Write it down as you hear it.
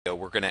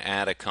we're going to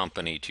add a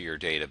company to your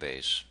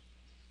database.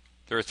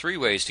 There are three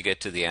ways to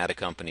get to the Add a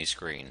Company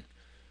screen.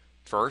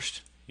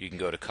 First, you can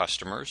go to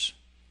Customers.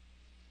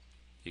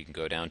 You can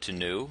go down to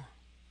New,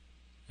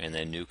 and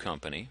then New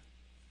Company.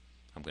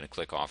 I'm going to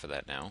click off of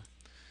that now.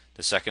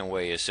 The second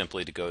way is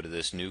simply to go to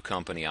this New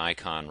Company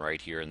icon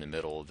right here in the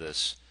middle of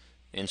this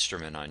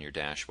instrument on your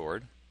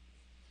dashboard.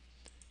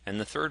 And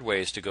the third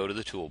way is to go to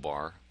the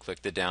toolbar,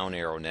 click the down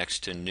arrow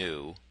next to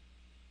New,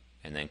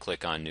 and then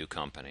click on New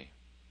Company.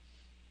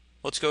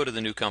 Let's go to the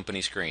New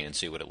Company screen and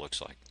see what it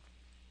looks like.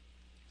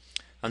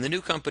 On the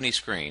New Company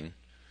screen,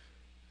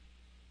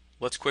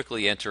 let's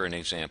quickly enter an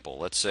example.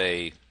 Let's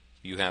say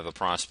you have a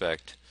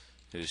prospect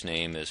whose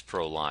name is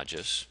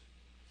Prologis.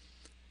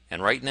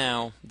 And right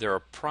now, they're a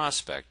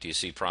prospect. Do you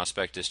see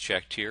prospect is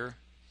checked here?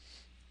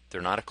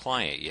 They're not a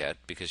client yet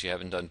because you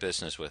haven't done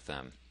business with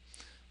them.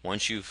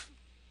 Once you've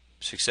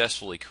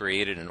successfully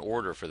created an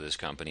order for this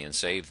company and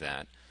saved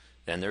that,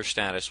 then their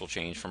status will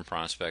change from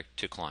prospect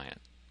to client.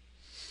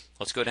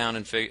 Let's go down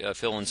and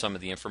fill in some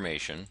of the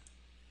information,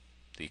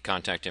 the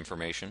contact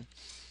information.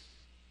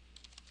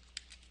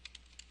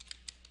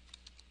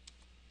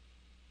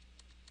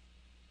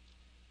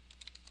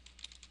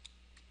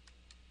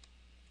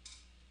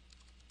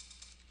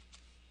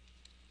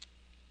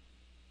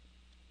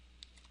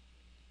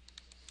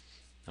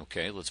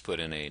 Okay, let's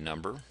put in a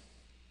number.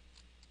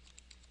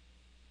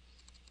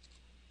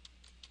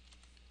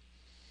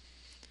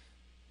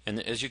 And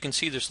as you can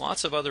see, there's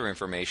lots of other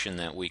information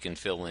that we can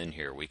fill in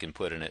here. We can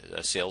put in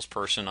a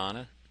salesperson on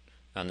it,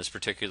 on this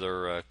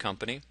particular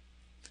company.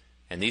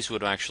 And these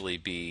would actually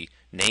be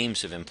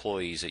names of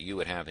employees that you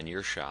would have in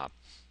your shop,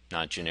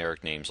 not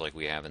generic names like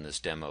we have in this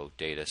demo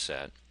data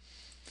set.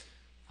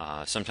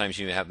 Sometimes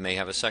you may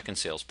have a second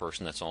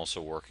salesperson that's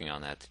also working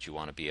on that you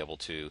want to be able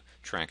to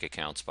track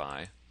accounts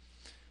by.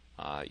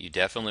 You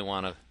definitely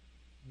want to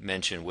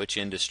mention which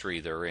industry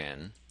they're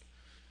in.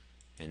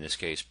 In this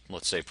case,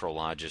 let's say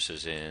Prologis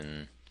is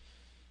in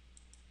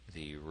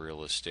the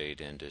real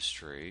estate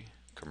industry,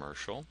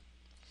 commercial.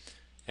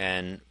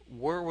 And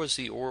what is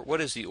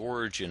the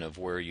origin of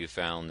where you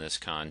found this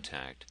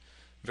contact?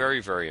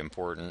 Very, very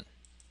important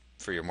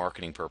for your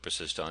marketing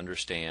purposes to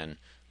understand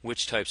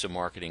which types of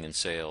marketing and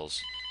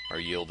sales are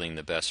yielding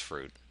the best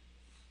fruit.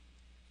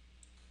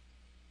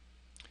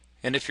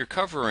 And if you're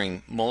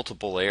covering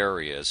multiple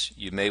areas,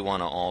 you may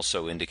want to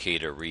also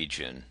indicate a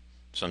region.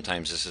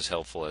 Sometimes this is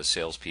helpful as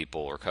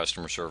salespeople or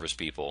customer service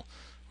people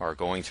are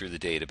going through the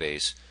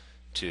database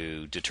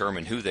to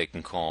determine who they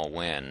can call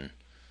when,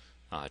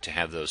 to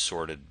have those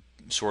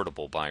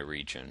sortable by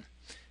region.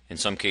 In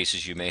some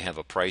cases you may have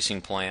a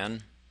pricing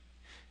plan,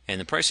 and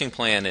the pricing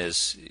plan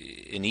is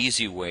an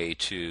easy way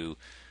to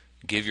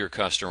give your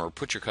customer,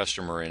 put your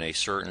customer in a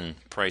certain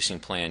pricing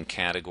plan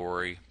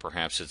category.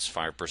 Perhaps it's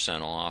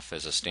 5% off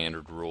as a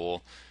standard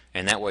rule,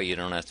 and that way you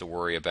don't have to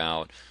worry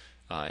about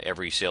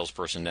every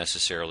salesperson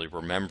necessarily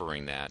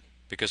remembering that,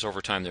 because over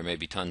time there may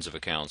be tons of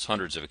accounts,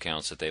 hundreds of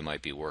accounts that they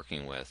might be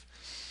working with.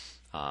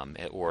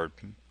 Or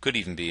could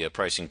even be a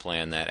pricing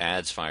plan that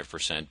adds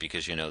 5%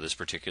 because you know this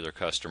particular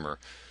customer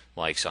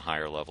likes a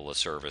higher level of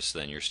service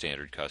than your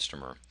standard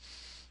customer.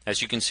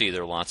 As you can see,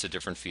 there are lots of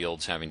different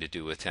fields having to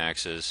do with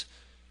taxes,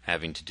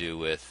 having to do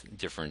with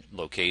different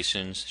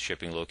locations,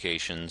 shipping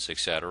locations,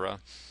 etc.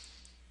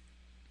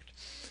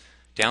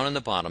 Down in the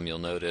bottom you'll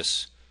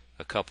notice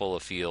a couple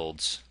of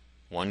fields,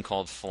 one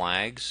called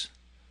Flags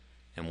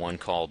and one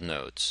called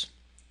Notes.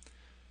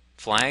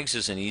 Flags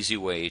is an easy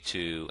way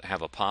to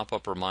have a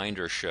pop-up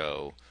reminder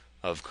show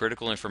of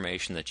critical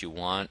information that you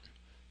want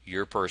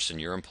your person,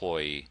 your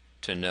employee,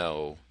 to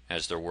know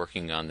as they're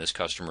working on this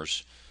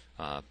customer's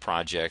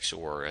projects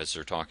or as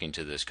they're talking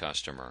to this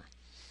customer.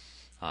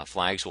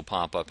 Flags will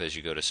pop up as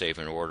you go to save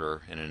an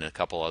order and in a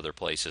couple other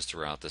places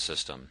throughout the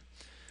system.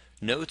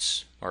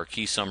 Notes are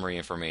key summary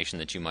information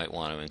that you might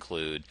want to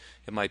include.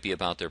 It might be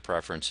about their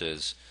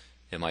preferences.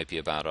 It might be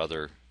about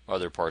other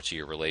parts of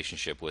your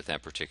relationship with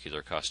that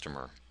particular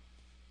customer.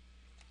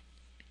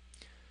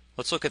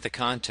 Let's look at the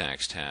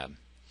Contacts tab.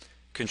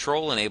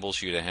 Control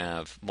enables you to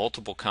have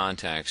multiple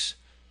contacts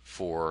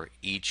for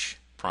each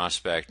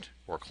prospect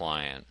or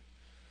client.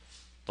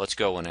 Let's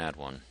go and add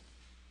one.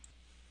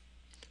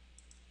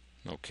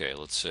 Okay,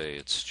 let's say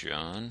it's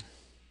John.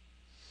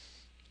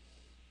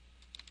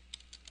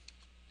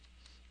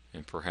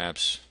 And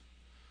perhaps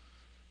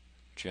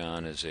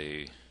John is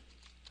a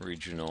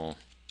regional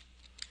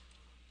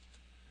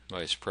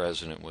vice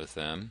president with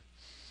them.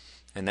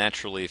 And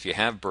naturally, if you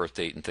have birth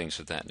date and things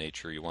of that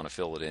nature, you want to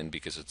fill it in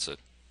because it's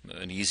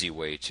an easy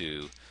way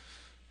to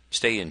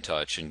stay in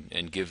touch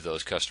and give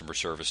those customer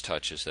service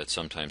touches that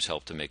sometimes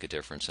help to make a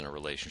difference in a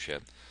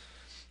relationship.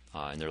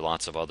 And there are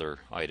lots of other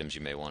items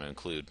you may want to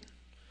include,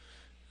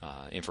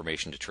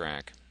 information to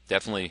track.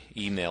 Definitely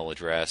email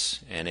address,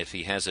 and if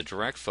he has a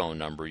direct phone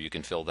number, you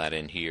can fill that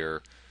in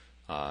here.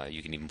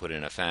 You can even put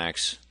in a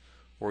fax,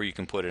 or you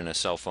can put in a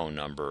cell phone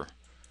number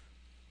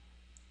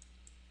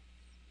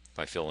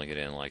by filling it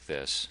in like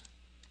this.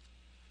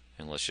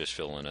 And let's just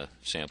fill in a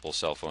sample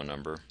cell phone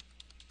number.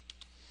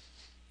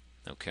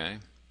 Okay.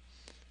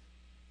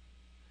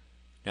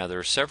 Now there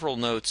are several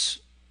notes,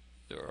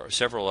 there are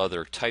several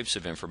other types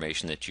of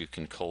information that you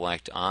can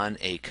collect on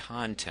a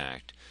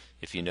contact.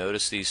 If you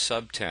notice these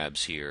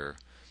subtabs here,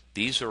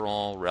 these are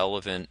all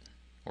relevant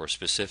or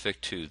specific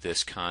to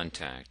this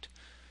contact.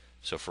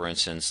 So for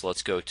instance,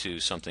 let's go to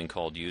something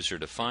called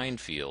user-defined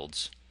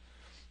fields.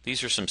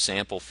 These are some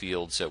sample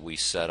fields that we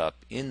set up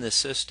in the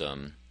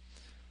system.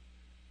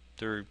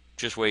 They're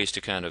just ways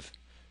to kind of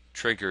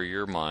trigger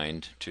your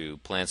mind to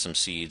plant some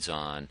seeds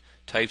on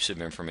types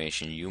of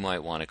information you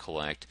might want to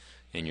collect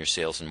in your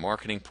sales and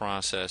marketing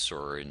process,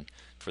 or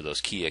for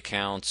those key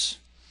accounts,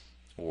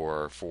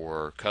 or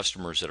for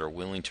customers that are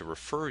willing to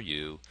refer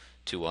you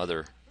to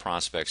other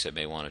prospects that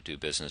may want to do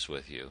business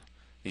with you.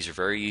 These are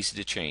very easy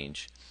to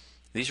change.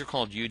 These are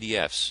called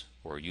UDFs,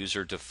 or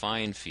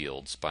user-defined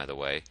fields, by the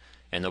way,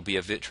 and there'll be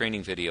a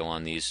training video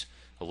on these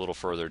a little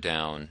further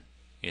down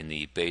in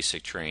the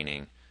basic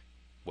training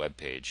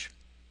webpage.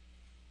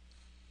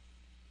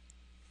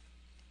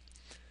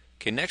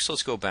 Okay, next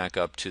let's go back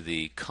up to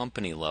the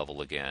company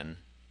level again,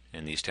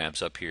 and these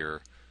tabs up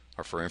here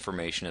are for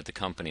information at the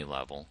company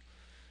level.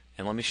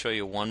 And let me show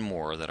you one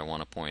more that I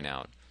want to point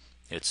out.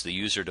 It's the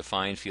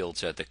user-defined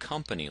fields at the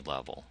company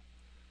level.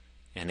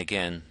 And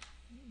again,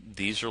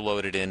 these are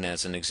loaded in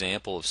as an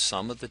example of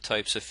some of the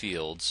types of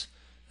fields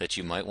that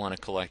you might want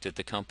to collect at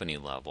the company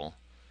level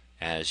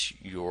as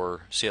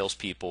your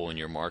salespeople and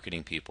your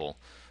marketing people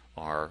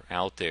are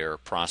out there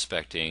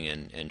prospecting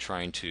and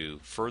trying to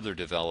further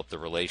develop the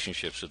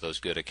relationships with those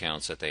good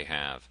accounts that they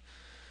have.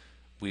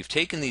 We've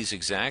taken these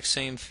exact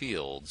same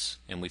fields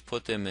and we've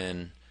put them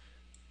in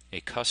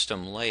a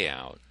custom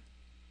layout,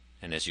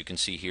 and as you can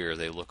see here,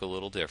 they look a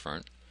little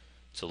different.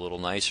 It's a little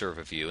nicer of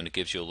a view, and it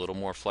gives you a little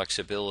more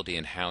flexibility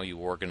in how you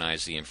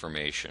organize the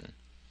information.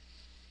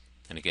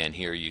 And again,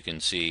 here you can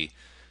see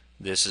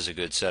this is a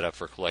good setup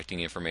for collecting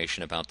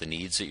information about the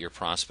needs that your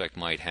prospect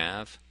might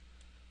have,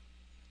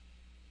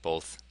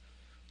 both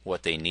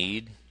what they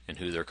need and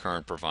who their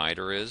current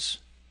provider is.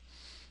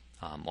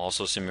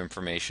 Also some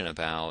information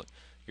about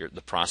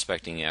the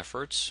prospecting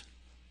efforts,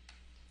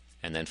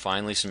 and then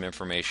finally some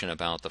information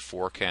about the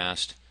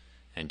forecast,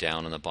 and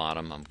down on the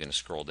bottom, I'm going to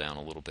scroll down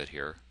a little bit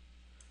here,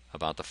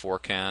 about the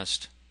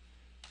forecast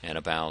and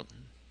about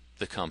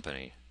the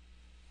company.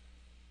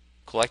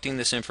 Collecting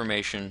this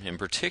information, in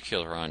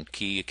particular on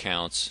key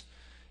accounts,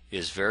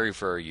 is very,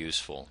 very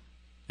useful.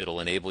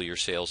 It'll enable your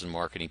sales and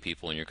marketing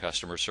people and your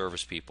customer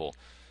service people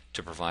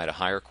to provide a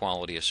higher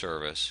quality of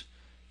service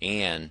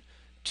and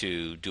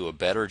to do a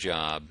better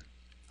job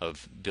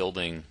of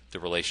building the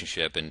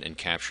relationship and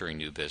capturing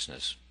new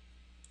business.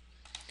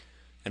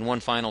 And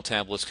one final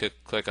tab, let's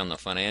click on the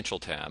financial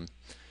tab.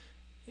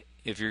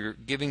 If you're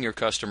giving your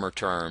customer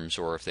terms,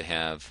 or if they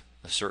have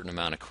a certain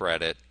amount of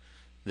credit,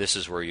 this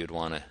is where you'd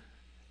want to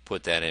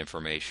put that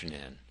information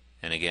in.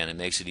 And again, it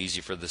makes it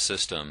easy for the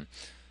system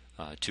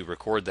to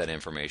record that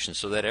information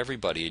so that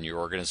everybody in your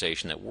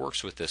organization that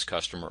works with this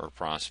customer or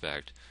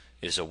prospect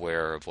is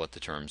aware of what the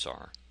terms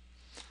are.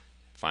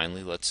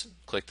 Finally, let's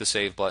click the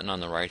Save button on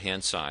the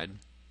right-hand side.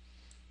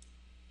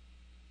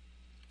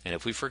 And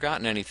if we've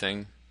forgotten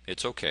anything,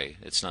 it's okay.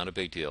 It's not a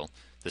big deal.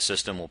 The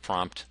system will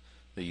prompt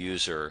the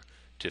user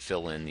to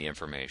fill in the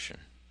information.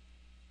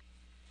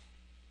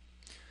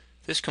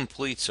 This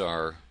completes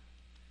our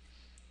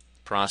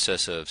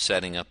process of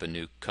setting up a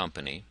new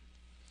company.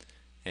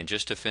 And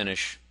just to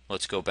finish,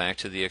 let's go back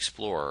to the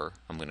Explorer.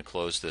 I'm going to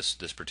close this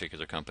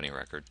particular company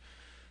record.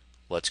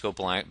 Let's go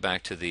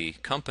back to the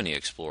Company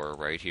Explorer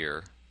right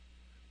here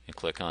and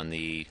click on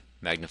the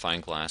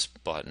magnifying glass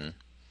button.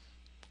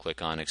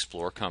 Click on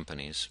Explore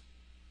Companies.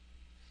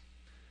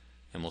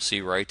 And we'll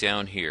see right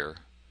down here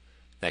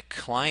that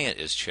client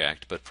is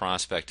checked, but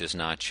prospect is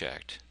not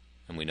checked.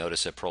 And we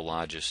notice that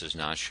Prologis is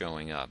not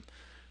showing up.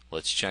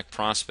 Let's check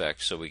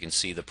prospect so we can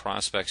see the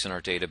prospects in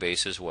our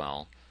database as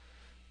well.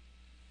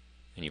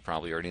 And you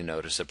probably already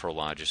noticed that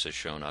Prologis has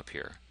shown up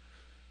here.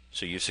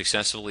 So you've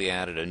successfully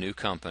added a new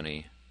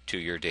company to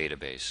your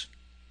database.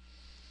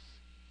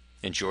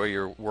 Enjoy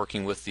your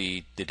working with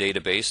the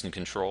database and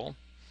control.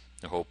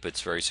 I hope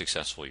it's very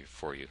successful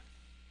for you.